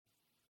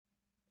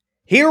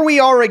Here we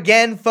are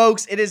again,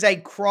 folks. It is a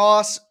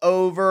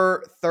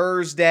crossover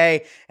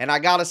Thursday, and I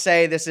gotta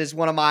say, this is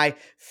one of my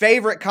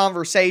favorite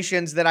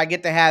conversations that I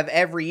get to have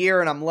every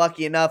year, and I'm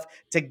lucky enough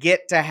to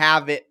get to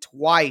have it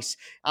twice.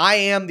 I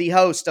am the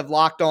host of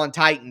Locked On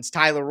Titans,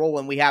 Tyler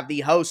Rowland. We have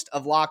the host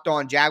of Locked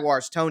On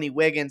Jaguars, Tony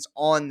Wiggins,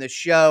 on the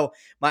show.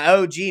 My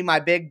OG, my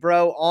big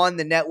bro on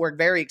the network.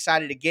 Very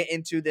excited to get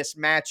into this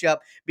matchup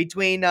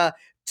between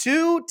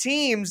two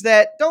teams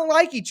that don't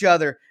like each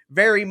other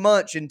very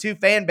much, and two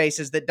fan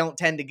bases that don't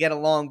tend to get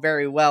along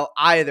very well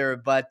either.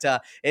 But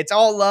it's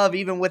all love,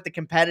 even with the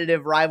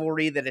competitive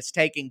rivalry that is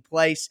taking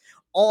place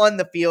on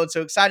the field.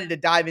 So excited to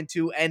dive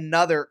into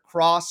another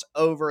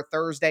crossover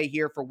Thursday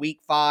here for week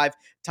 5,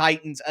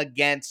 Titans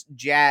against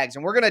Jags.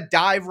 And we're going to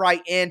dive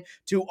right in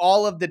to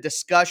all of the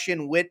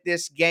discussion with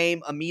this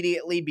game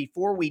immediately.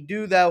 Before we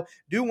do, though,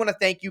 do want to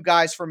thank you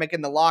guys for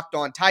making the Locked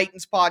On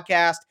Titans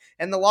podcast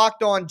and the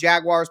Locked On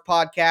Jaguars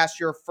podcast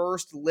your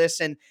first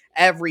listen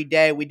every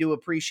day. We do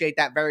appreciate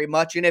that very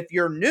much. And if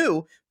you're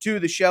new to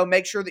the show,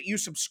 make sure that you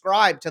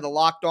subscribe to the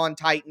Locked On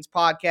Titans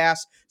podcast,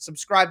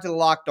 subscribe to the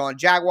Locked On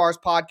Jaguars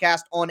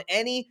podcast on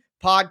any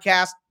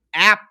podcast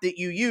app that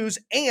you use,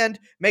 and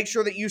make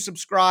sure that you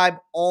subscribe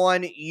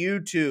on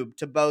YouTube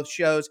to both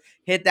shows.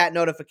 Hit that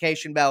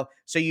notification bell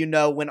so you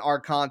know when our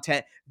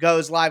content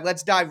goes live.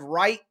 Let's dive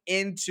right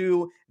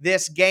into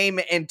this game.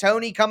 And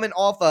Tony, coming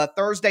off a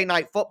Thursday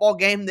night football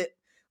game that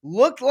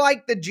looked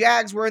like the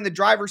Jags were in the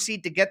driver's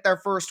seat to get their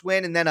first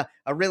win, and then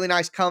a really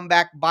nice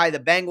comeback by the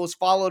Bengals,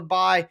 followed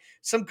by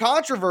some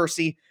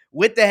controversy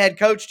with the head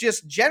coach.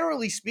 Just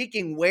generally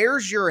speaking,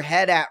 where's your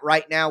head at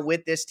right now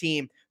with this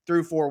team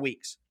through 4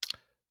 weeks?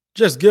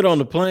 Just get on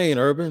the plane,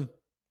 Urban.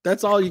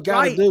 That's all you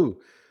got to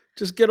do.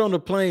 Just get on the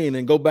plane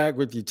and go back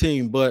with your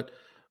team. But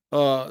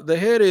the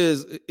head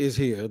is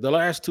here. The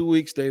last 2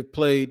 weeks, they've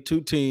played two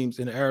teams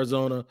in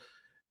Arizona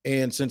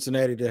and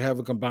Cincinnati that have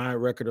a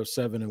combined record of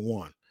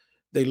 7-1.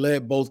 They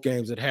led both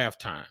games at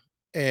halftime.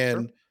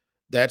 And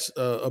that's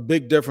a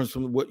big difference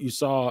from what you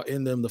saw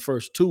in them the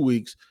first 2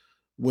 weeks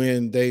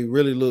when they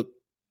really looked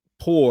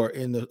poor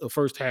in the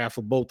first half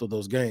of both of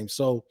those games.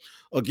 So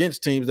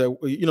against teams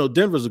that,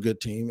 Denver's a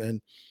good team,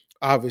 and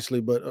obviously,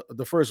 but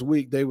the first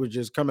week they were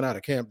just coming out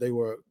of camp. They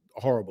were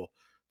horrible.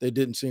 They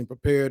didn't seem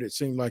prepared. It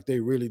seemed like they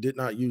really did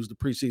not use the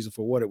preseason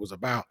for what it was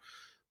about.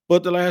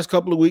 But the last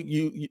couple of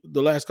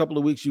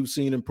weeks, you've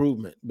seen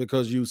improvement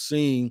because you've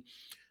seen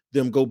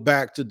them go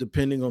back to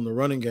depending on the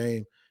running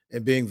game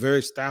and being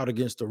very stout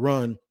against the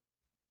run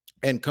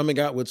and coming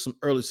out with some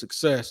early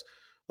success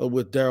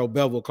with Darrell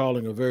Bevell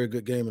calling a very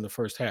good game in the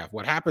first half.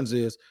 What happens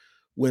is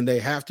when they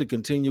have to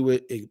continue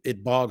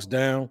it bogs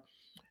down.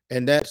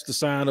 And that's the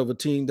sign of a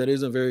team that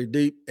isn't very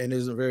deep and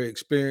isn't very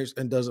experienced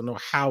and doesn't know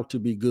how to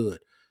be good.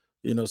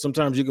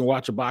 Sometimes you can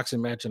watch a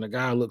boxing match and a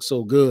guy looks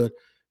so good,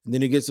 and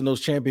then he gets in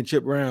those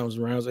championship rounds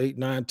 8,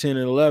 9, 10,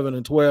 and 11,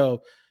 and 12,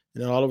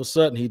 and then all of a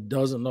sudden he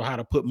doesn't know how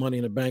to put money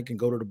in the bank and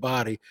go to the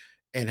body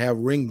and have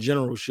ring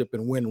generalship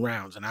and win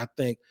rounds. And I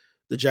think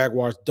the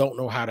Jaguars don't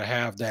know how to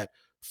have that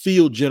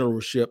field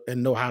generalship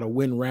and know how to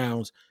win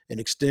rounds and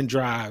extend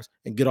drives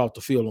and get off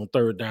the field on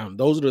third down.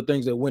 Those are the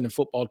things that winning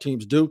football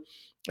teams do.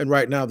 And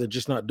right now, they're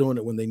just not doing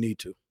it when they need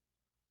to.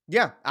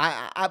 Yeah,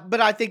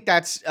 but I think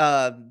that's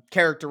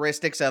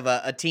characteristics of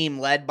a team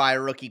led by a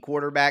rookie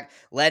quarterback,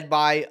 led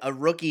by a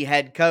rookie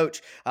head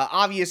coach.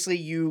 Obviously,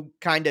 you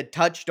kind of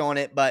touched on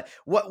it, but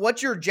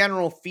what's your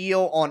general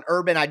feel on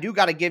Urban? I do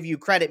got to give you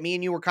credit. Me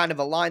and you were kind of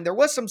aligned. There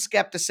was some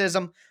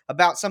skepticism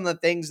about some of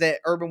the things that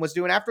Urban was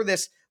doing after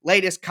this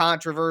latest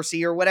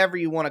controversy or whatever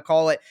you want to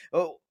call it.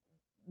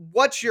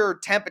 What's your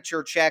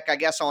temperature check, I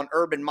guess, on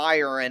Urban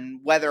Meyer and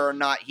whether or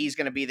not he's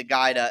going to be the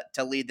guy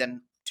to lead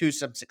them to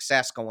some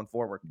success going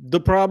forward? The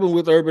problem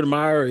with Urban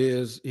Meyer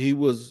is he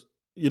was,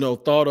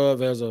 thought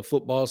of as a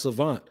football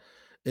savant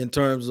in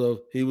terms of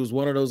he was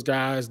one of those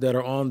guys that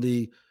are on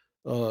the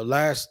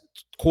last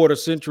quarter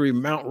century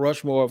Mount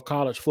Rushmore of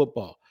college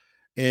football.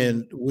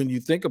 And when you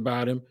think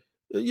about him,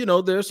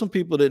 there's some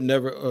people that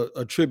never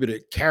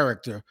attributed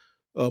character,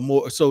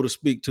 more so to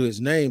speak, to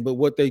his name. But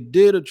what they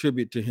did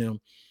attribute to him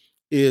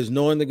is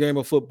knowing the game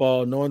of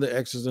football, knowing the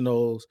X's and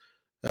O's,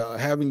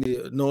 knowing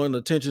the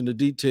attention to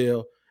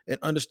detail, and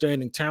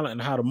understanding talent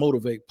and how to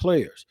motivate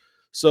players.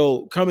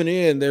 So coming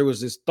in, there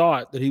was this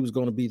thought that he was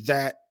going to be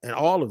that and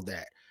all of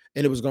that,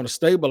 and it was going to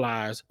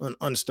stabilize an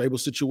unstable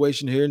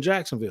situation here in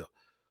Jacksonville.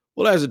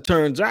 Well, as it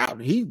turns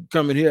out, he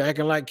coming here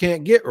acting like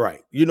can't get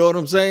right. You know what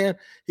I'm saying?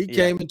 He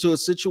came into a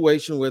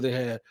situation where they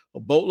had a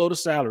boatload of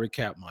salary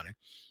cap money.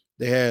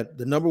 They had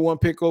the number 1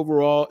 pick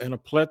overall and a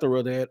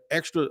plethora. They had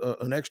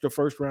an extra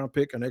first round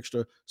pick, an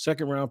extra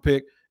second round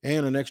pick,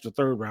 and an extra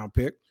third round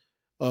pick.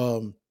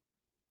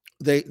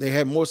 They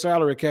had more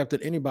salary cap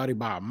than anybody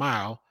by a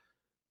mile.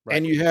 Right.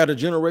 And you had a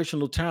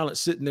generational talent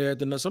sitting there.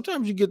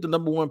 Sometimes you get the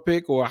number 1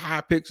 pick or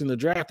high picks in the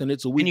draft, and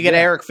it's a weak. And you get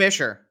Eric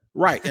Fisher.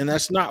 Right. And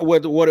that's not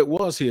what it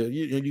was here.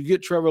 You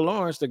get Trevor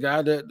Lawrence, the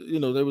guy that,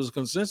 there was a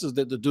consensus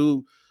that the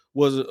dude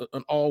was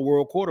an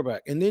all-world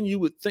quarterback. And then you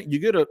would think you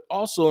get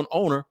also an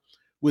owner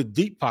with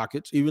deep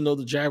pockets, even though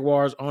the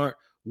Jaguars aren't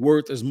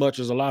worth as much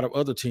as a lot of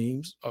other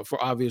teams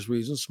for obvious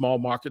reasons. Small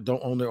market,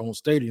 don't own their own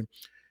stadium.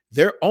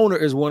 Their owner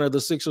is one of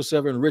the 6 or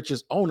 7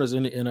 richest owners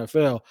in the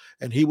NFL,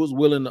 and he was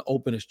willing to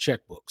open his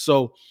checkbook.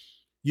 So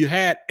you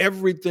had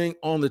everything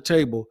on the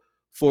table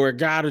for a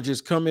guy to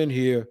just come in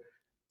here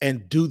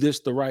and do this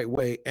the right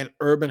way. And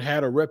Urban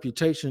had a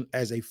reputation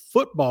as a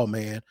football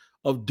man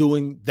of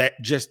doing that,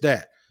 just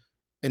that.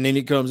 And then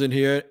he comes in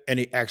here and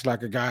he acts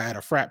like a guy at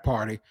a frat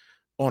party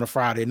on a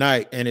Friday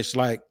night. And it's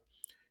like,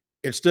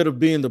 instead of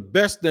being the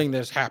best thing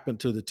that's happened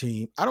to the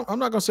team, I'm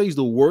not gonna say he's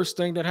the worst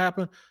thing that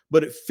happened,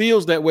 but it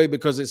feels that way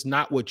because it's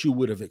not what you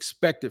would have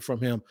expected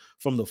from him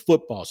from the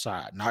football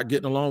side. Not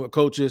getting along with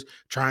coaches,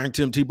 trying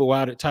Tim Tebow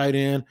out at tight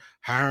end,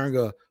 hiring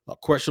a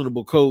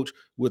questionable coach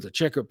with a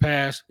checkered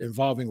past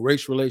involving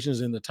race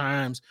relations in the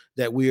times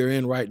that we are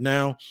in right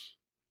now,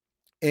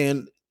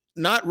 and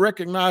not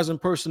recognizing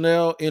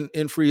personnel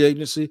in free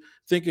agency,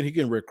 thinking he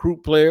can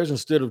recruit players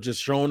instead of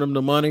just showing them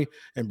the money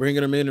and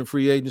bringing them in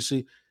free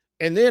agency,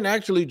 and then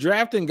actually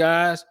drafting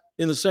guys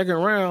in the second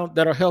round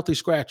that are healthy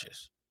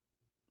scratches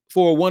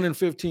for a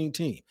 1-15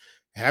 team.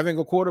 Having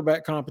a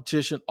quarterback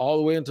competition all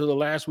the way into the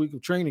last week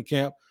of training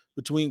camp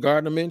between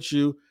Gardner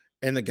Minshew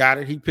and the guy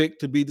that he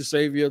picked to be the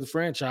savior of the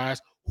franchise,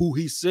 who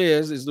he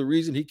says is the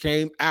reason he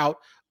came to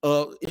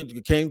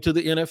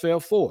the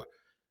NFL for.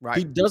 Right.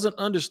 He doesn't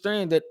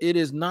understand that it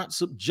is not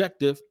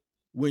subjective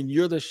when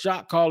you're the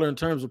shot caller in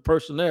terms of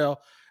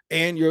personnel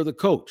and you're the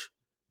coach.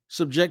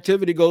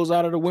 Subjectivity goes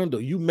out of the window.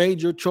 You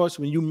made your choice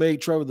when you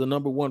made Trevor the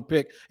number 1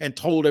 pick and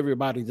told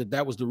everybody that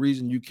that was the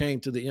reason you came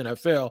to the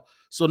NFL.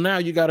 So now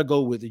you got to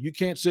go with it. You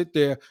can't sit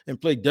there and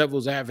play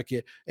devil's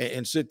advocate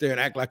and sit there and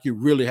act like you're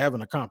really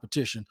having a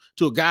competition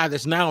to a guy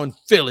that's now in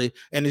Philly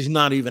and is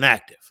not even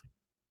active.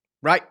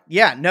 Right.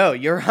 Yeah, no,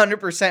 you're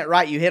 100%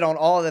 right. You hit on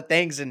all of the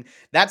things. And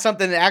that's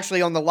something that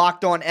actually on the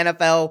Locked On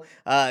NFL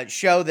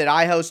show that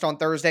I host on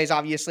Thursdays,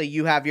 obviously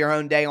you have your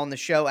own day on the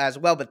show as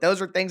well. But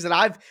those are things that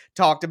I've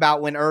talked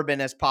about when Urban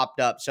has popped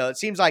up. So it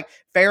seems like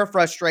fair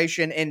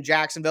frustration in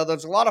Jacksonville.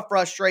 There's a lot of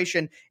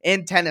frustration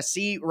in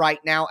Tennessee right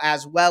now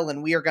as well.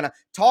 And we are going to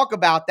talk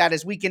about that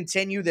as we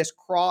continue this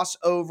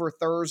crossover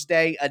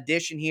Thursday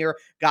edition here.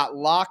 Got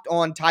Locked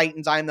On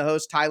Titans. I'm the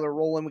host, Tyler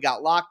Rowland. We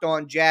got Locked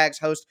On Jags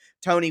host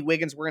Tony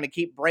Wiggins. We're going to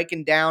keep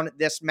breaking down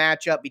this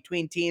matchup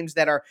between teams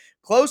that are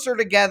closer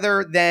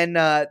together than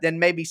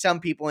maybe some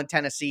people in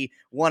Tennessee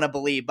want to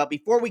believe. But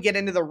before we get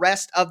into the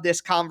rest of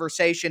this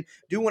conversation,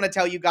 do want to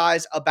tell you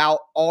guys about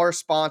our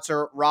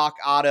sponsor,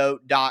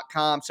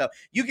 rockauto.com. So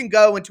you can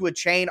go into a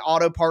chain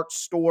auto parts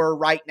store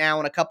right now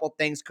and a couple of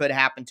things could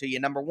happen to you.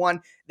 Number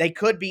one, they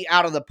could be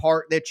out of the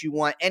part that you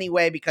want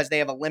anyway because they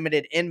have a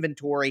limited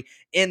inventory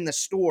in the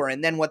store.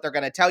 And then what they're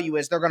going to tell you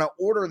is they're going to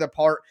order the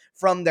part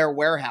from their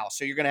warehouse.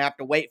 So you're going to have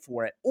to wait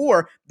for it.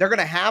 Or they're going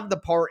to have the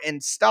part in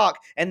stock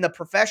and the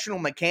professional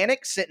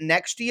mechanic sitting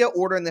next to you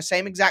ordering the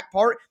same exact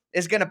part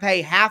is going to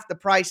pay half the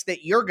price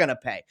that you're going to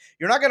pay.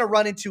 You're not going to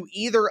run into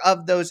either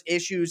of those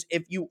issues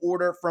if you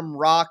order from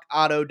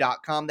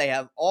rockauto.com. They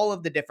have all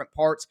of the different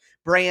parts,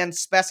 brands,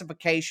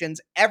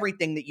 specifications,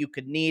 everything that you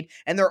could need.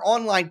 And their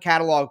online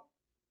catalog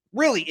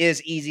really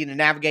is easy to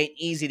navigate,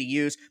 easy to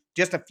use.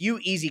 Just a few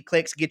easy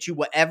clicks get you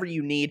whatever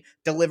you need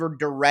delivered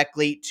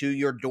directly to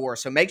your door.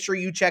 So make sure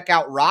you check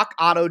out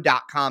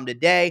rockauto.com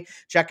today.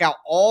 Check out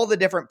all the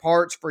different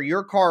parts for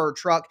your car or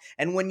truck.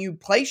 And when you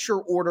place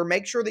your order,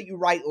 make sure that you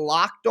write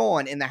Locked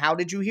On in the How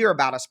Did You Hear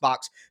About Us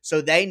box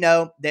so they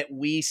know that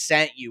we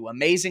sent you.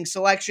 Amazing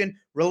selection,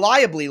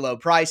 reliably low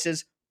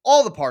prices,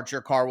 all the parts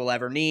your car will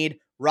ever need.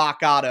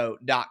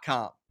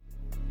 rockauto.com.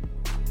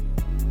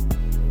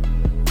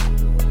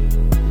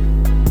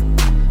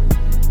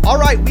 All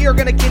right, we are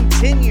going to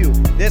continue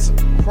this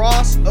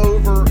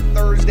crossover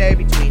Thursday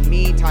between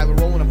me, Tyler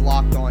Rowland of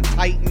Locked On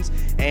Titans,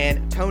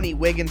 and Tony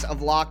Wiggins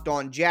of Locked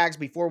On Jags.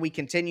 Before we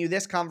continue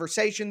this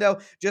conversation, though,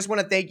 just want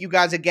to thank you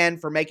guys again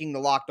for making the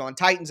Locked On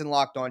Titans and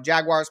Locked On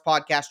Jaguars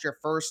podcast your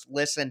first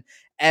listen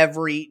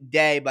every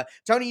day. But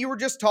Tony, you were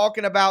just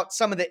talking about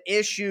some of the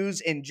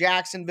issues in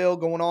Jacksonville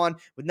going on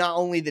with not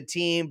only the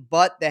team,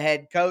 but the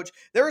head coach.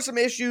 There are some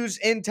issues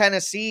in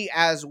Tennessee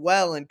as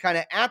well. And kind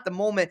of at the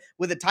moment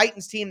with a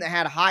Titans team that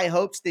had high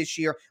hopes this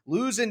year,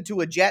 losing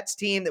to a Jets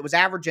team that was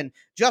averaging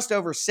just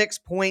over 6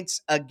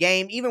 points a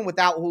game, even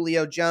without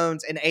Julio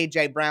Jones and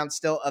A.J. Brown,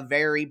 still a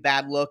very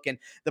bad look. And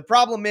the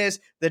problem is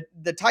that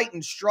the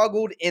Titans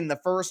struggled in the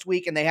first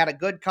week and they had a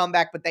good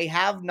comeback, but they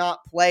have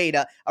not played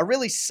a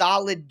really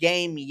solid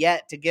game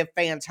yet to give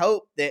fans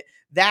hope that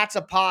that's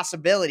a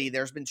possibility.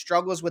 There's been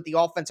struggles with the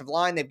offensive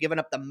line. They've given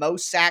up the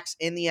most sacks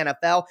in the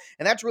NFL,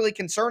 and that's really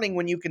concerning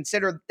when you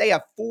consider that they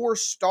have 4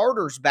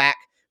 starters back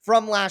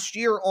from last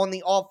year on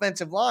the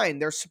offensive line.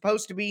 There's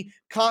supposed to be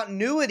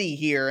continuity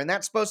here, and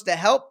that's supposed to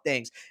help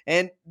things.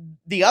 And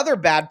the other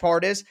bad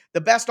part is the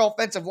best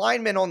offensive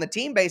lineman on the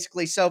team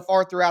basically so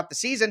far throughout the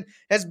season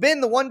has been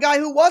the one guy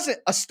who wasn't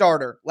a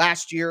starter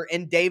last year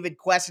in David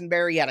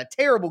Quessenberry. He had a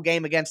terrible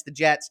game against the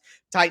Jets.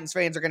 Titans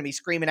fans are going to be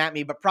screaming at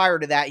me, but prior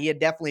to that, he had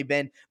definitely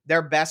been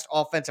their best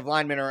offensive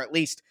lineman, or at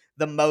least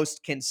the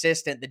most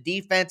consistent. The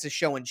defense is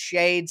showing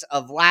shades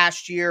of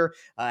last year,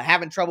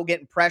 having trouble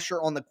getting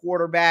pressure on the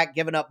quarterback,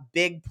 giving up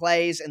big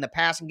plays in the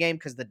passing game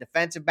because the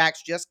defensive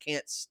backs just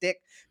can't stick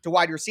to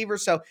wide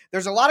receivers. So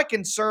there's a lot of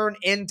concern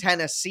in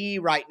Tennessee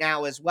right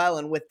now as well.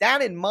 And with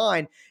that in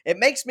mind, it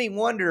makes me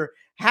wonder,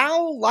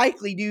 how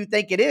likely do you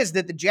think it is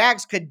that the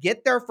Jags could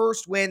get their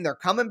first win? They're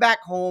coming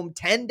back home,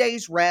 10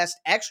 days rest,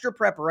 extra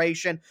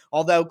preparation,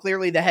 although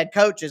clearly the head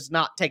coach is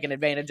not taking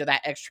advantage of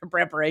that extra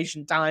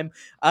preparation time.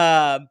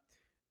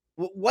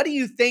 What do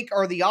you think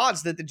are the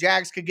odds that the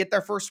Jags could get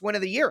their first win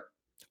of the year?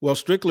 Well,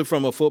 strictly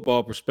from a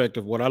football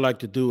perspective, what I like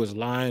to do is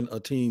line a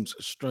team's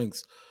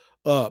strengths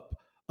up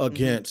Mm-hmm.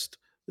 against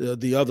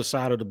the other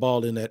side of the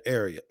ball in that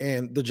area.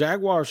 And the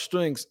Jaguars'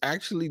 strengths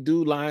actually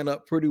do line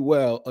up pretty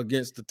well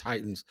against the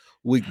Titans'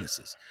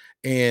 weaknesses.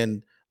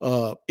 And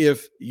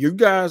if you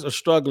guys are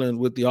struggling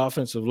with the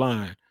offensive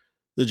line,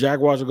 the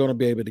Jaguars are going to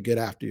be able to get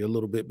after you a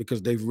little bit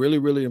because they've really,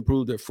 really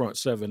improved their front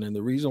seven. And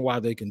the reason why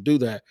they can do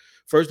that,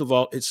 first of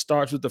all, it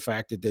starts with the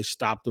fact that they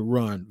stop the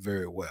run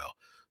very well.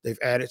 They've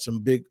added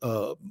some big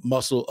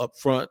muscle up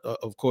front.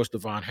 Of course,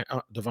 Devon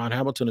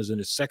Hamilton is in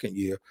his second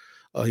year.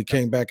 He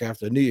came back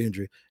after a knee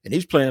injury, and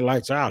he's playing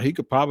lights out. He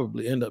could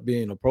probably end up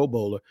being a Pro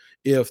Bowler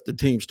if the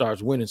team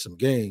starts winning some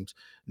games.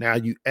 Now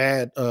you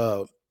add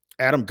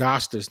Adam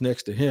Gostis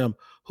next to him,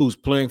 who's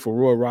playing for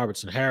Roy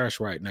Robertson Harris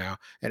right now.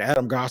 And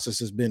Adam Gostis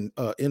has been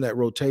in that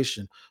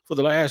rotation for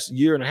the last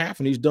year and a half,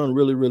 and he's done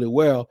really, really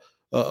well.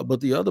 But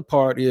the other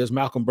part is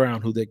Malcolm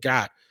Brown, who they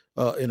got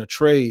in a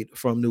trade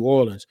from New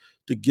Orleans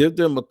to give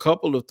them a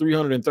couple of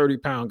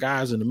 330-pound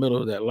guys in the middle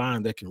of that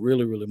line that can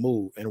really, really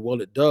move. And what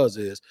it does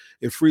is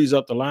it frees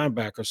up the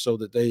linebackers so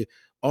that they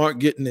aren't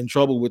getting in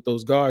trouble with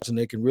those guards and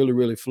they can really,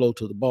 really flow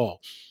to the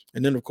ball.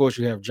 And then, of course,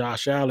 you have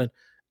Josh Allen.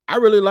 I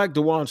really like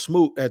Dewan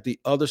Smoot at the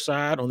other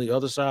side, on the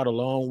other side,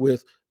 along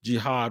with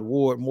Jihad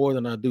Ward, more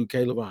than I do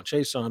Caleb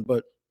Chason.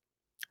 But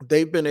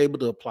they've been able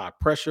to apply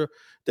pressure.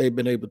 They've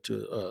been able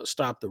to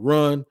stop the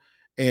run.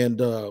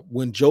 And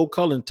when Joe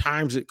Cullen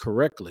times it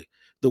correctly,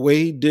 the way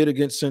he did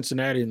against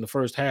Cincinnati in the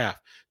first half,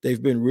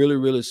 they've been really,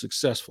 really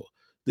successful.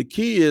 The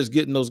key is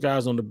getting those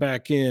guys on the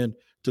back end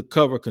to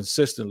cover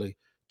consistently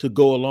to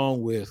go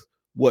along with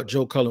what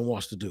Joe Cullen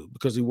wants to do,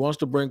 because he wants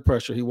to bring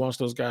pressure. He wants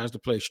those guys to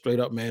play straight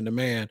up man to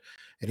man,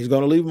 and he's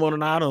going to leave them on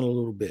an island a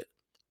little bit.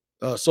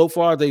 So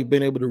far, they've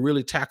been able to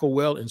really tackle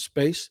well in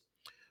space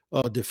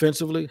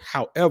defensively.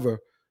 However,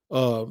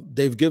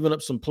 they've given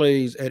up some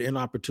plays at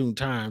inopportune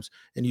times,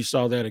 and you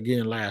saw that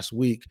again last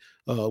week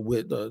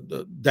with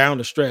the down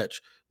the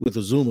stretch with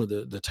Azuma,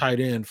 the tight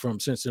end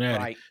from Cincinnati,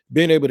 Right.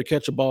 being able to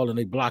catch a ball, and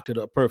they blocked it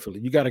up perfectly.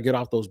 You got to get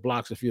off those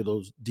blocks if you're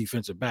those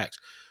defensive backs.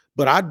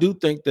 But I do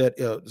think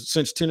that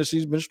since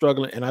Tennessee's been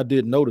struggling, and I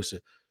did notice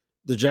it,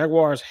 the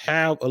Jaguars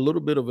have a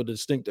little bit of a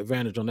distinct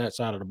advantage on that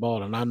side of the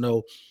ball. And I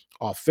know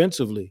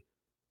offensively,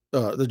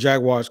 the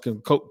Jaguars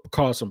can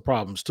cause some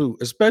problems too,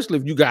 especially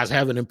if you guys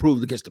haven't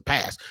improved against the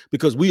pass,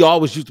 because we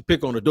always used to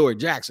pick on Adoree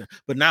Jackson,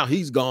 but now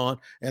he's gone,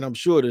 and I'm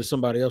sure there's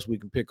somebody else we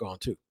can pick on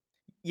too.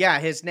 Yeah,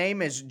 his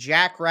name is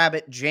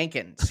Jackrabbit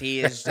Jenkins. He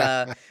is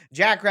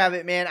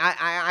Jackrabbit, man.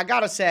 I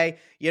gotta say,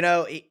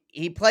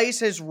 he plays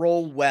his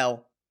role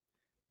well,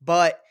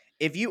 but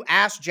if you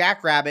ask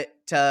Jackrabbit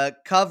to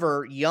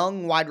cover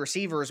young wide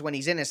receivers when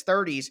he's in his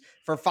 30s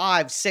for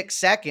 5, 6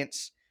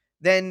 seconds,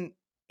 then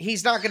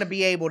he's not going to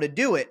be able to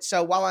do it.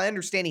 So while I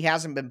understand he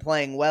hasn't been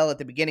playing well at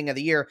the beginning of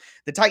the year,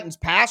 the Titans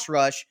pass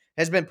rush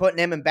has been putting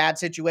him in bad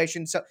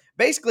situations. So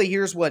basically,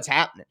 here's what's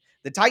happening.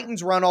 The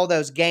Titans run all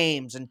those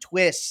games and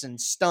twists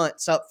and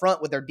stunts up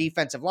front with their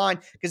defensive line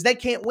because they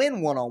can't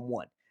win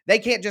one-on-one. They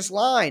can't just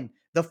line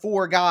the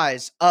four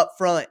guys up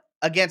front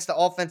against the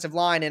offensive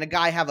line and a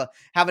guy have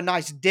a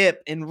nice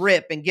dip and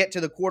rip and get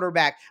to the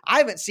quarterback. I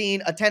haven't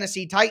seen a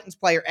Tennessee Titans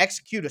player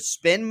execute a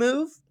spin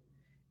move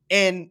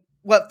in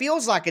what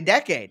feels like a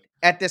decade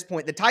at this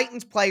point. The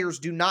Titans players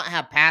do not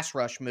have pass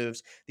rush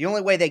moves. The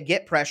only way they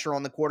get pressure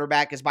on the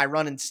quarterback is by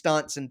running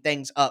stunts and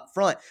things up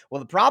front. Well,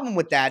 the problem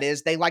with that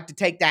is they like to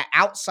take that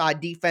outside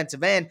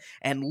defensive end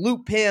and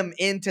loop him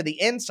into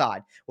the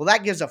inside. Well,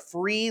 that gives a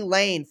free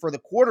lane for the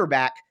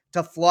quarterback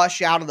to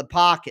flush out of the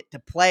pocket, to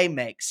play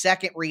make,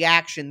 second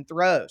reaction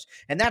throws.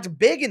 And that's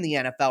big in the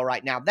NFL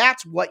right now.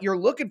 That's what you're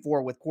looking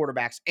for with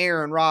quarterbacks.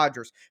 Aaron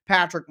Rodgers,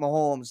 Patrick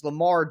Mahomes,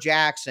 Lamar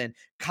Jackson,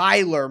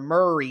 Kyler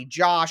Murray,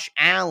 Josh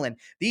Allen,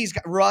 these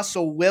guys,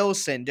 Russell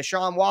Wilson,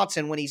 Deshaun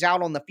Watson, when he's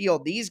out on the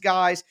field, these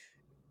guys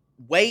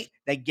wait,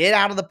 they get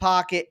out of the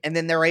pocket, and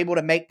then they're able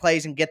to make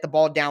plays and get the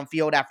ball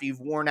downfield after you've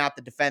worn out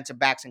the defensive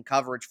backs in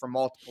coverage for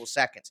multiple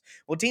seconds.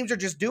 Well, teams are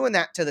just doing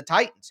that to the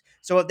Titans.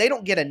 So if they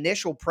don't get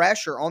initial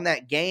pressure on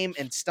that game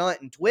and stunt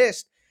and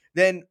twist,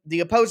 then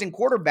the opposing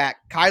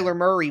quarterback, Kyler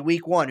Murray,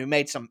 week one, who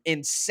made some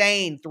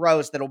insane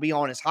throws that'll be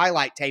on his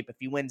highlight tape if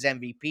he wins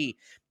MVP.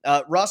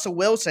 Russell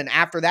Wilson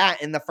after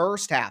that in the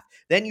first half.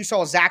 Then you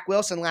saw Zach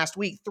Wilson last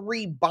week,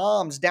 3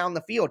 bombs down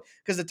the field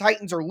because the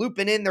Titans are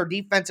looping in their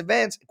defensive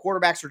ends.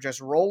 Quarterbacks are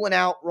just rolling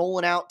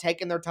out,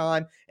 taking their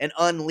time, and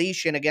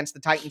unleashing against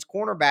the Titans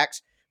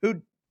cornerbacks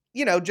who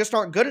just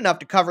aren't good enough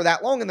to cover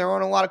that long, and there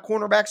aren't a lot of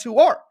cornerbacks who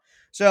are.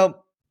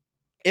 So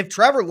if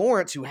Trevor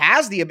Lawrence,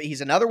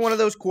 he's another one of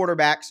those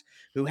quarterbacks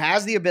who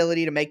has the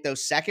ability to make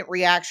those second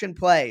reaction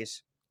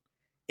plays,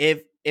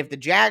 if the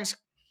Jags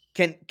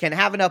can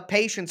have enough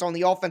patience on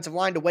the offensive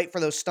line to wait for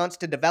those stunts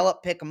to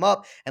develop, pick him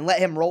up, and let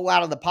him roll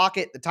out of the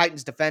pocket, the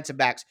Titans defensive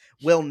backs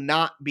will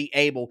not be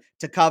able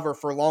to cover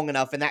for long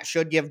enough. And that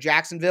should give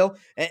Jacksonville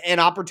an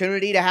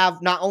opportunity to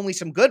have not only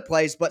some good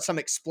plays, but some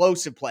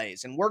explosive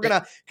plays. And we're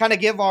going to kind of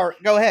give go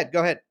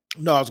ahead.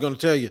 No, I was going to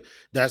tell you,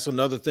 that's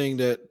another thing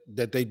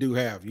that they do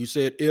have. You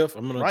said if,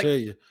 I'm going to tell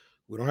you,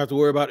 we don't have to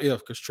worry about if,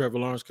 because Trevor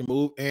Lawrence can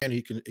move and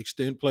he can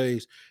extend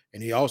plays,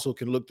 and he also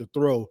can look to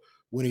throw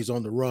when he's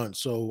on the run.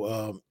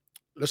 So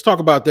let's talk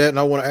about that. And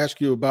I want to ask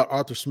you about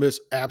Arthur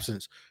Smith's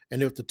absence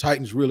and if the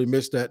Titans really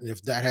missed that and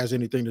if that has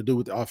anything to do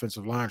with the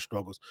offensive line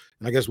struggles.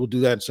 And I guess we'll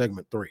do that in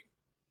segment 3.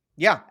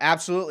 Yeah,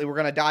 absolutely. We're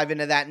going to dive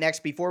into that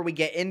next. Before we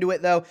get into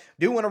it, though,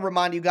 do want to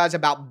remind you guys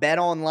about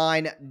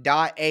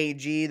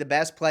betonline.ag, the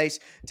best place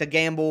to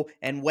gamble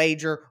and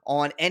wager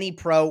on any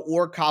pro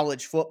or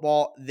college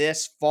football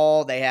this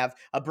fall. They have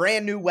a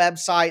brand new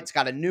website. It's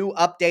got a new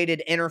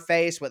updated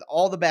interface with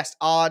all the best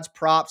odds,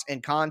 props,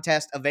 and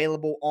contests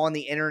available on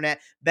the internet.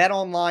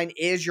 BetOnline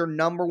is your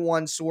number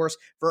one source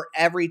for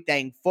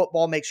everything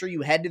football. Make sure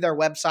you head to their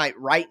website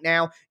right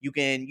now. You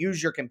can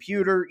use your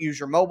computer, use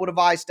your mobile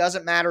device,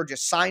 doesn't matter.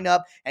 Just sign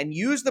up and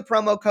use the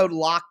promo code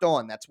Locked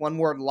On. That's one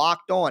word,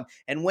 Locked On.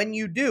 And when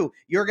you do,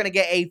 you're going to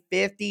get a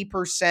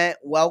 50%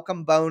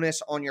 welcome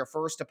bonus on your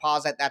first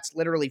deposit. That's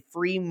literally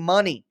free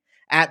money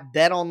at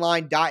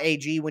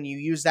betonline.ag when you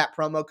use that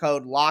promo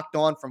code Locked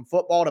On. From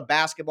football to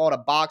basketball to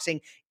boxing,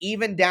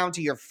 even down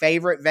to your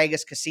favorite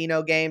Vegas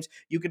casino games,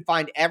 you can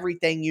find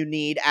everything you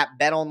need at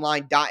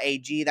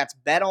betonline.ag. That's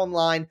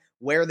BetOnline,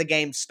 where the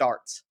game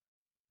starts.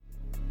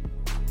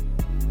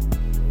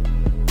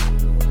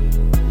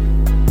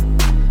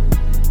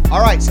 All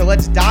right, so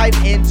let's dive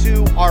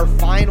into our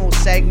final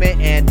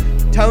segment. And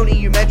Tony,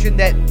 you mentioned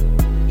that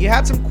you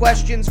had some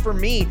questions for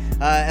me,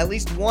 at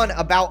least one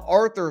about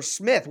Arthur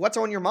Smith. What's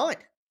on your mind?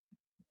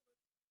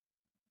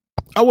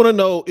 I want to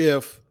know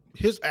if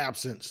his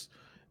absence,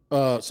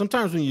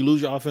 sometimes when you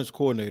lose your offensive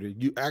coordinator,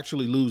 you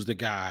actually lose the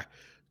guy.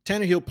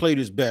 Tannehill played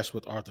his best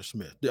with Arthur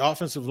Smith. The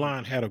offensive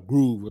line had a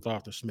groove with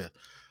Arthur Smith.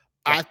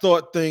 Yeah. I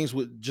thought things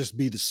would just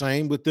be the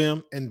same with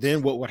them. And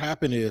then what would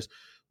happen is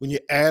when you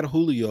add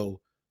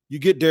Julio, you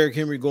get Derrick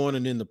Henry going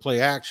and then the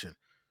play action.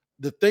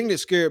 The thing that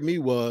scared me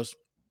was,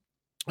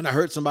 and I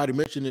heard somebody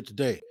mention it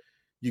today,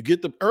 you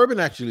get the Urban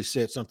actually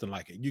said something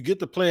like it. You get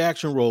the play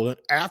action rolling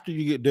after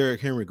you get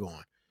Derrick Henry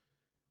going.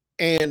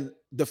 And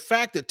the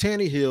fact that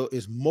Tannehill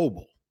is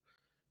mobile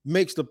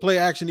makes the play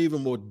action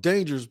even more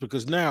dangerous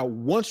because now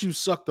once you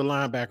suck the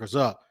linebackers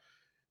up,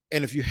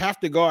 and if you have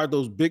to guard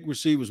those big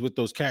receivers with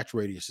those catch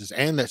radiuses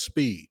and that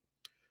speed,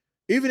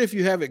 even if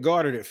you have it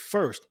guarded at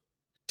first,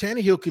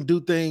 Tannehill can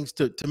do things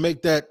to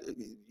make that,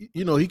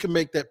 he can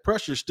make that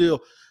pressure still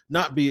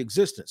not be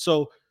existent.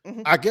 So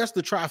I guess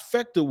the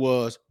trifecta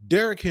was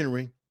Derrick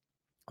Henry,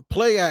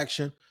 play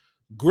action,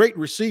 great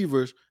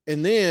receivers,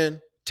 and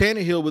then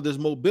Tannehill with his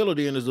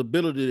mobility and his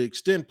ability to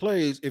extend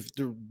plays. If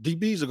the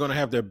DBs are going to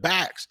have their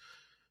backs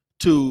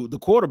to the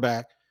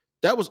quarterback,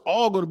 that was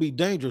all going to be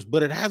dangerous,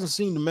 but it hasn't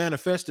seemed to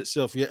manifest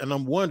itself yet. And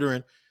I'm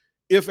wondering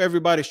if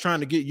everybody's trying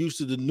to get used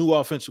to the new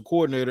offensive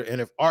coordinator and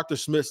if Arthur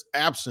Smith's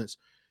absence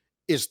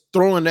is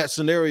throwing that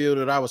scenario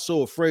that I was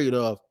so afraid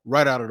of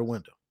right out of the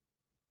window.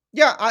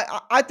 Yeah,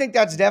 I think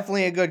that's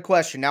definitely a good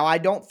question. Now, I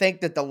don't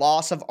think that the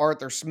loss of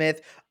Arthur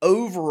Smith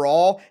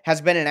overall has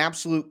been an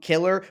absolute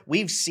killer.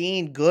 We've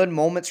seen good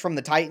moments from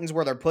the Titans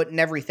where they're putting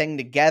everything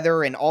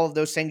together and all of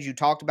those things you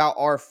talked about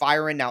are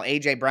firing. Now,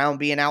 A.J. Brown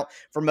being out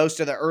for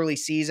most of the early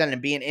season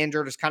and being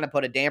injured has kind of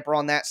put a damper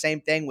on that. Same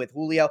thing with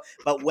Julio.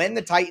 But when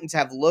the Titans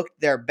have looked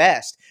their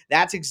best,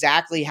 that's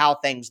exactly how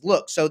things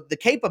look. So the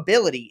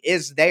capability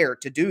is there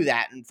to do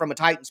that. And from a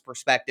Titans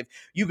perspective,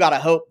 you got to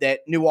hope that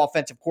new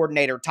offensive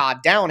coordinator Todd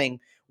Downing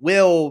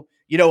will,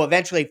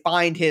 eventually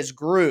find his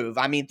groove.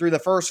 I mean, through the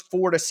first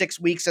 4 to 6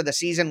 weeks of the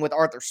season with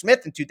Arthur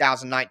Smith in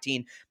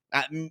 2019,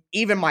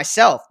 even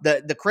myself,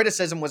 the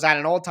criticism was at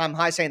an all-time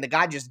high saying the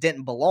guy just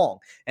didn't belong.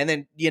 And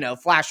then,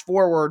 flash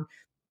forward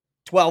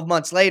 12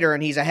 months later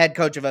and he's a head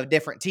coach of a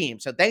different team.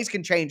 So things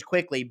can change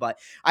quickly. But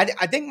I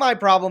think my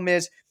problem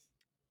is,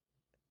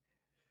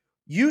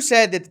 you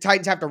said that the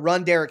Titans have to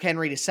run Derrick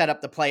Henry to set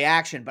up the play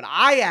action, but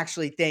I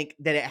actually think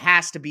that it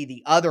has to be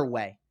the other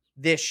way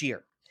this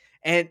year.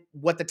 And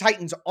what the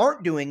Titans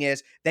aren't doing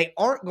is they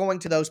aren't going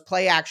to those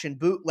play action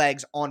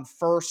bootlegs on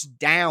first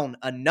down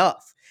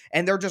enough.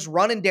 And they're just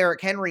running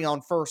Derrick Henry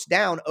on first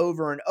down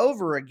over and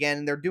over again.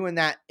 And they're doing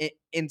that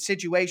in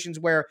situations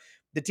where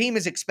the team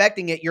is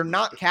expecting it. You're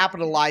not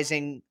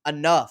capitalizing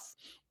enough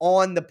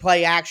on the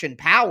play action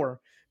power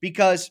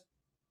because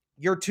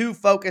you're too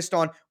focused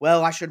on,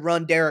 well, I should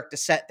run Derrick to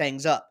set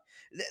things up.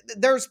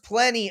 There's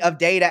plenty of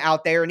data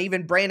out there, and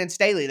even Brandon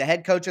Staley, the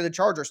head coach of the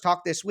Chargers,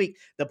 talked this week.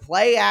 The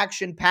play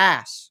action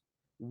pass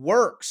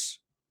works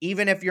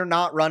even if you're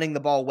not running the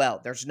ball well.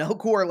 There's no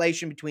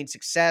correlation between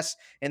success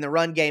in the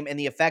run game and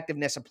the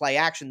effectiveness of play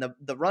action.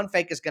 The run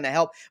fake is going to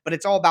help, but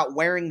it's all about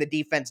wearing the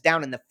defense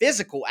down and the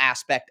physical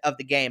aspect of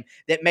the game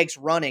that makes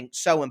running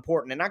so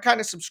important. And I kind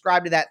of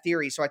subscribe to that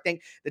theory. So I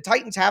think the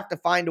Titans have to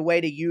find a way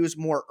to use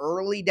more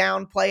early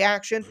down play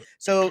action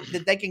so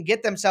that they can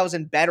get themselves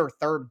in better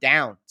third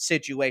down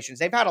situations.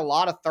 They've had a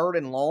lot of third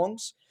and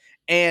longs.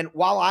 And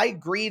while I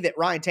agree that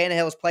Ryan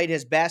Tannehill has played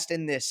his best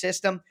in this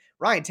system,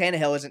 Ryan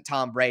Tannehill isn't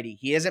Tom Brady.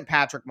 He isn't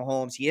Patrick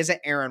Mahomes. He isn't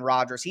Aaron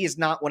Rodgers. He is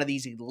not one of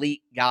these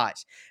elite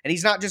guys. And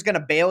he's not just going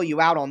to bail you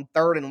out on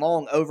third and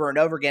long over and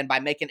over again by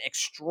making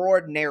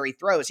extraordinary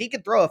throws. He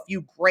could throw a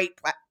few great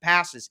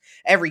passes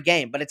every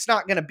game, but it's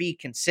not going to be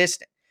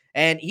consistent.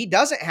 And he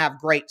doesn't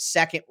have great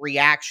second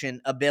reaction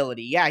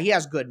ability. Yeah, he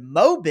has good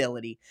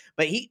mobility,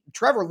 but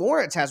Trevor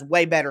Lawrence has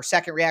way better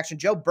second reaction.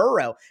 Joe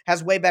Burrow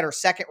has way better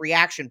second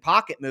reaction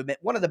pocket movement.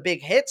 One of the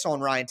big hits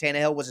on Ryan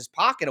Tannehill was his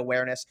pocket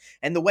awareness.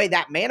 And the way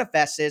that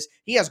manifests is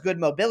he has good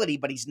mobility,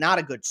 but he's not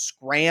a good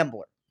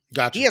scrambler.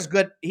 Gotcha.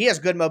 He has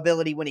good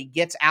mobility when he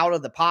gets out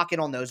of the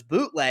pocket on those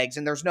bootlegs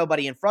and there's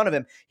nobody in front of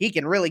him. He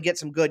can really get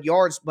some good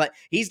yards, but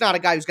he's not a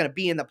guy who's going to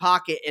be in the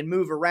pocket and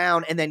move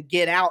around and then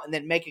get out and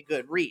then make a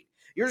good read.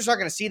 You're just not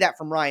going to see that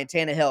from Ryan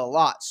Tannehill a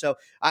lot. So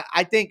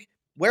I think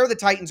where the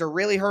Titans are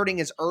really hurting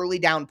is early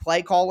down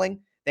play calling.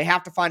 They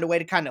have to find a way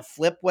to kind of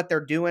flip what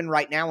they're doing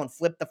right now and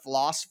flip the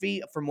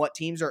philosophy from what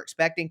teams are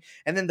expecting.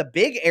 And then the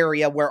big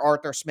area where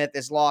Arthur Smith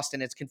is lost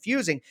and it's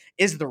confusing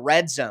is the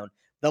red zone.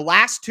 The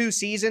last two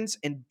seasons,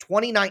 in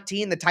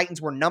 2019, the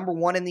Titans were number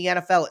one in the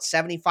NFL at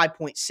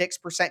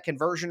 75.6%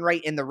 conversion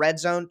rate in the red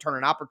zone,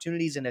 turning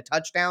opportunities into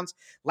touchdowns.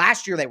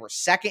 Last year, they were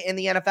second in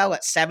the NFL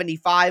at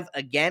 75,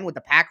 again, with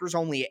the Packers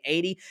only at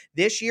 80.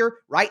 This year,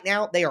 right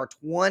now, they are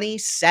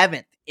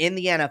 27th in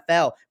the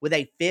NFL with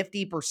a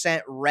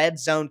 50% red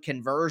zone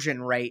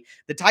conversion rate.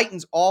 The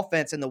Titans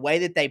offense and the way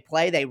that they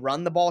play, they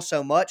run the ball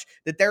so much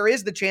that there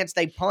is the chance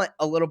they punt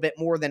a little bit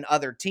more than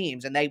other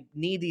teams, and they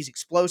need these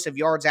explosive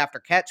yards after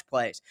catch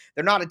plays.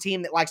 They're not a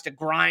team that likes to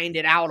grind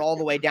it out all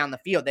the way down the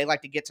field. They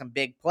like to get some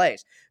big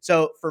plays.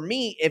 So for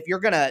me, if you're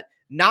going to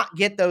not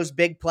get those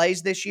big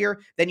plays this year,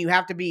 then you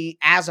have to be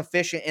as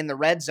efficient in the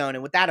red zone.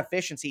 And with that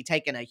efficiency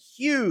taking a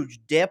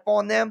huge dip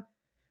on them,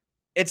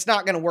 it's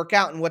not going to work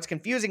out. And what's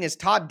confusing is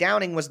Todd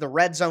Downing was the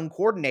red zone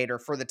coordinator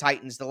for the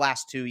Titans the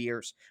last 2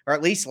 years, or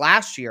at least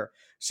last year.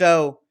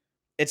 So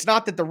it's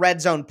not that the red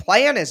zone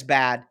plan is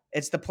bad.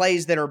 It's the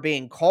plays that are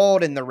being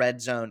called in the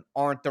red zone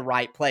aren't the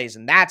right plays.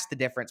 And that's the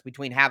difference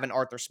between having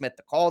Arthur Smith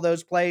to call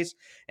those plays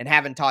and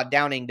having Todd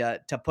Downing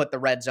to put the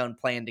red zone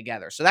plan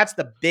together. So that's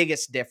the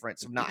biggest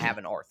difference of not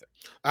having Arthur.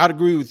 I'd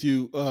agree with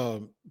you.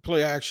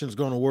 Play action is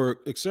going to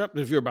work, except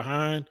if you're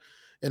behind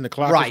and the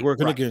clock is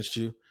working against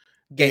you.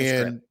 Game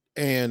script.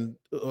 And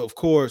of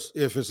course,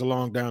 if it's a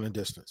long down and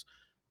distance.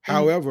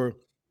 However,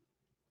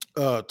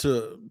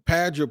 to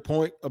pad your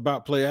point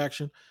about play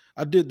action,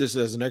 I did this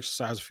as an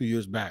exercise a few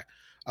years back.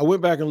 I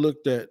went back and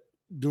looked at,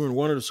 during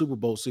one of the Super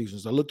Bowl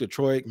seasons, I looked at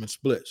Troy Aikman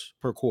splits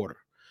per quarter.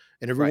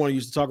 And everyone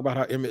used to talk about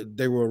how Emmett,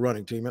 they were a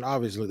running team. And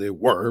obviously they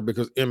were,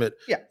 because Emmett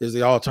is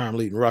the all-time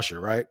leading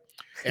rusher, right?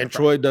 And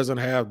Troy doesn't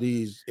have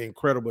these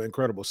incredible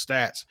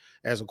stats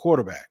as a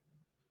quarterback.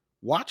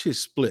 Watch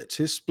his splits.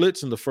 His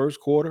splits in the first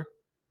quarter,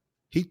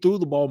 he threw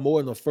the ball more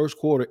in the first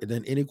quarter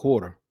than any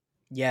quarter.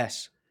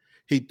 Yes.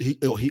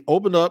 He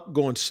opened up,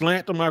 going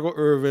slant to Michael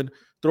Irvin,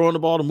 throwing the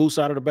ball to Moose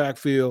out of the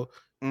backfield,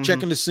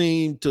 checking the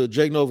seam to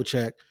Jake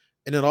Novacek.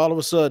 And then all of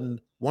a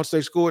sudden, once they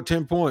scored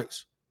 10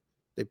 points,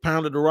 they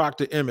pounded the rock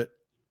to Emmett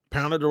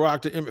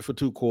for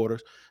 2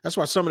 quarters. That's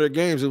why some of their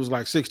games, it was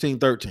like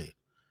 16-13.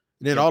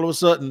 And then all of a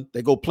sudden,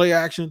 they go play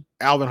action,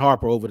 Alvin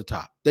Harper over the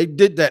top. They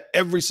did that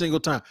every single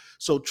time.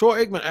 So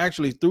Troy Aikman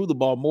actually threw the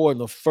ball more in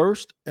the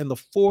first and the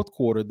fourth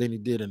quarter than he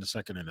did in the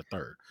second and the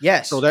third.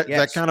 Yes. So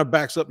that kind of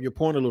backs up your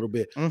point a little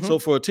bit. So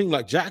for a team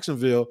like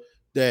Jacksonville,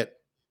 that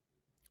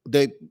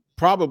they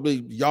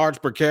probably yards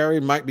per carry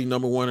might be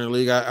number one in the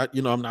league.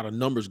 I'm not a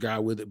numbers guy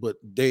with it, but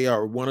they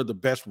are one of the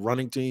best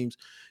running teams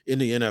in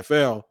the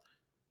NFL.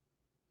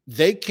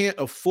 They can't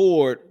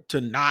afford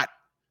to not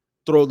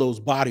throw those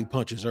body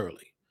punches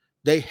early.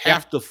 They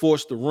have to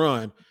force the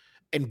run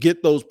and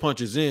get those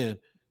punches in,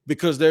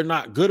 because they're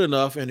not good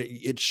enough. And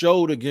it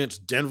showed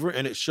against Denver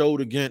and it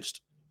showed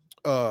against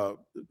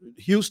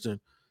Houston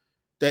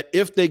that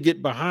if they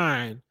get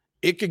behind,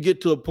 it could get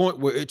to a point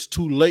where it's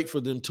too late for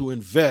them to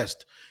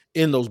invest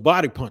in those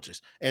body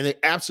punches. And they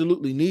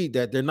absolutely need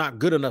that. They're not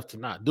good enough to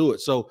not do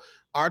it. So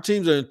our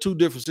teams are in two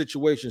different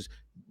situations.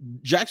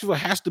 Jacksonville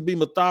has to be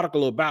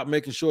methodical about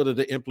making sure that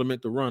they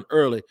implement the run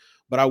early.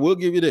 But I will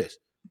give you this.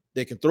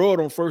 They can throw it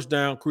on first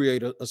down,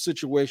 create a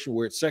situation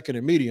where it's second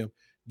and medium,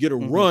 get a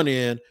run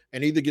in,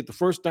 and either get the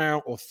first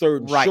down or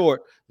third and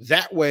short.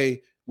 That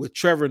way, with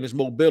Trevor and his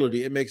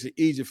mobility, it makes it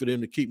easy for them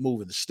to keep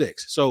moving the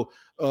sticks. So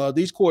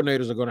these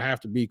coordinators are going to have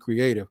to be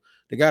creative.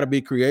 They got to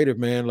be creative,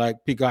 man, like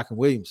Peacock and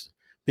Williamson.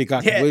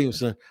 Peacock and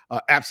Williamson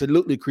are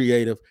absolutely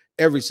creative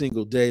every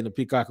single day in the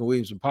Peacock and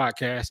Williamson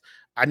podcast.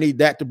 I need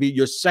that to be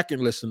your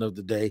second listen of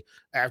the day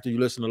after you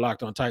listen to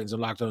Locked On Titans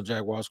and Locked On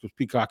Jaguars, because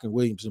Peacock and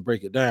Williamson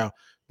break it down.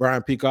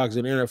 Brian Peacock is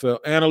an NFL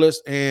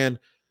analyst, and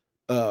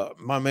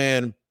my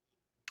man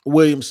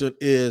Williamson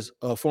is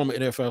a former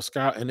NFL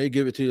scout, and they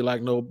give it to you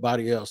like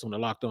nobody else on the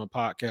Locked On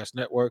Podcast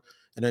Network.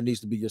 And that needs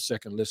to be your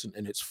second listen,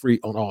 and it's free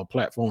on all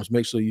platforms.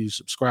 Make sure you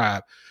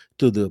subscribe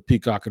to the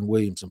Peacock and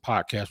Williamson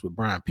podcast with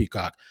Brian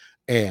Peacock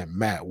and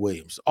Matt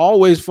Williams.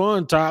 Always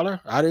fun,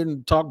 Tyler. I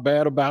didn't talk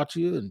bad about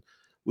you, and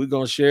we're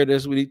going to share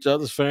this with each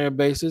other's fan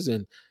bases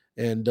and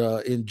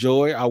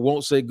enjoy. I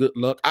won't say good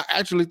luck. I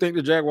actually think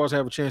the Jaguars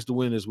have a chance to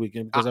win this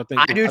weekend, because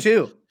I do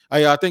too.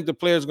 I think the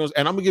players are going to,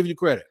 and I'm going to give you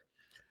credit.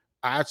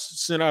 I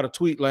sent out a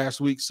tweet last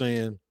week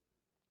saying,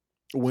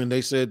 when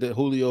they said that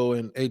Julio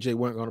and AJ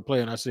weren't going to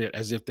play, and I said,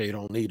 as if they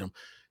don't need them.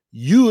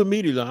 You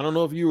immediately, I don't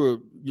know if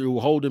you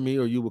were holding me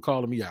or you were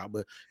calling me out,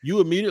 but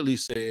you immediately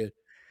said,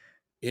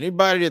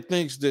 anybody that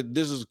thinks that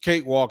this is a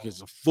cakewalk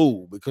is a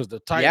fool, because the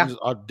Titans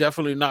are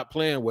definitely not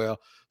playing well.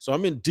 So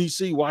I'm in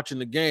DC watching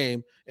the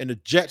game, and the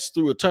Jets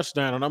threw a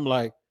touchdown, and I'm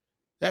like,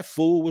 that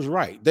fool was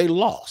right. They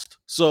lost.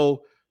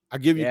 So I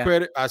give you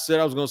credit. I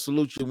said I was going to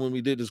salute you when we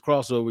did this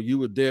crossover. You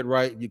were dead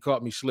right. You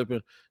caught me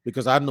slipping,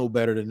 because I know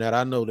better than that.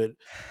 I know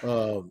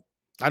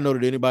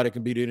that anybody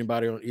can beat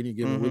anybody on any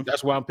given week.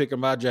 That's why I'm picking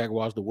my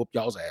Jaguars to whoop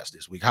y'all's ass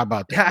this week. How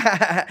about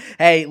that?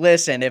 Hey,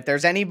 listen, if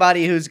there's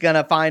anybody who's going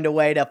to find a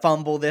way to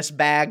fumble this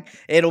bag,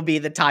 it'll be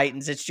the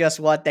Titans. It's just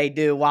what they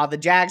do. While the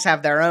Jags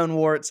have their own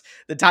warts,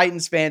 the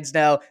Titans fans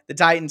know the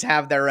Titans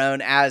have their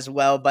own as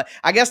well. But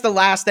I guess the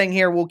last thing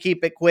here, we'll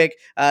keep it quick.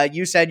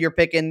 You said you're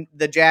picking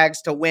the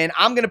Jags to win.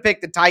 I'm going to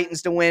pick the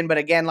Titans to win. But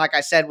again, like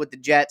I said with the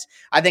Jets,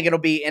 I think it'll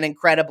be an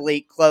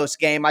incredibly close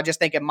game. I just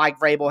think if Mike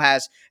Vrabel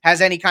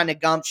has any kind of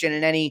gumption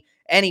and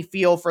any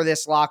feel for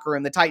this locker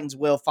room, the Titans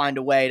will find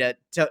a way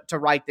to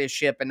right this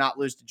ship and not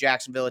lose to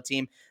Jacksonville, a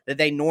team that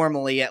they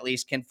normally at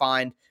least can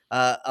find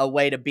a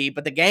way to beat.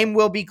 But the game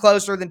will be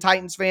closer than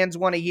Titans fans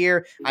want to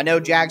hear. I know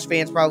Jags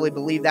fans probably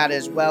believe that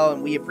as well,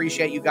 and we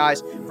appreciate you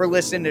guys for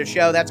listening to the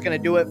show. That's going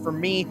to do it for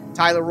me,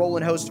 Tyler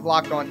Rowland, host of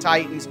Locked On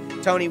Titans,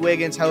 Tony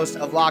Wiggins, host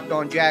of Locked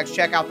On Jags.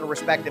 Check out the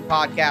respective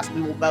podcasts.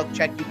 We will both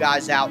check you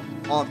guys out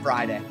on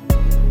Friday.